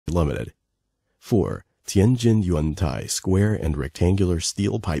Limited. 4. Tianjin Yuantai Square and Rectangular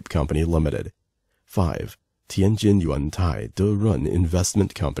Steel Pipe Company Limited. 5. Tianjin Yuantai Derun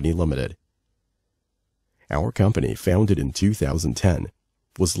Investment Company Limited. Our company, founded in 2010,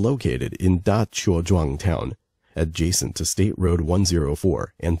 was located in Daquzhuang Town, adjacent to State Road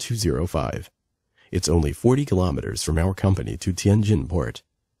 104 and 205. It's only 40 kilometers from our company to Tianjin Port.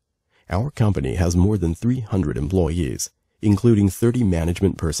 Our company has more than 300 employees, including 30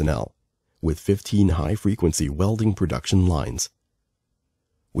 management personnel, with 15 high-frequency welding production lines.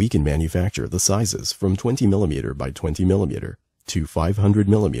 We can manufacture the sizes from 20 mm by 20 mm to 500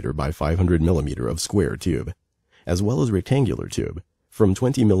 mm by 500 mm of square tube, as well as rectangular tube from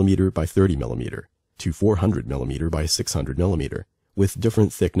 20 mm by 30 mm to 400 mm by 600 mm, with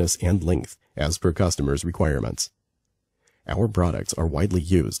different thickness and length as per customers' requirements. Our products are widely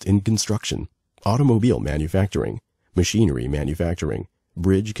used in construction, automobile manufacturing, machinery manufacturing,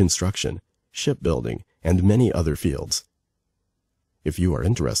 bridge construction, shipbuilding, and many other fields. If you are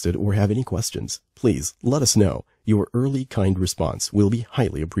interested or have any questions, please let us know. Your early, kind response will be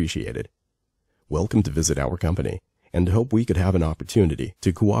highly appreciated. Welcome to visit our company, and hope we could have an opportunity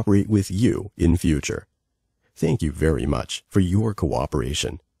to cooperate with you in future. Thank you very much for your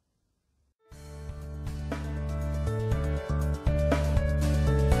cooperation.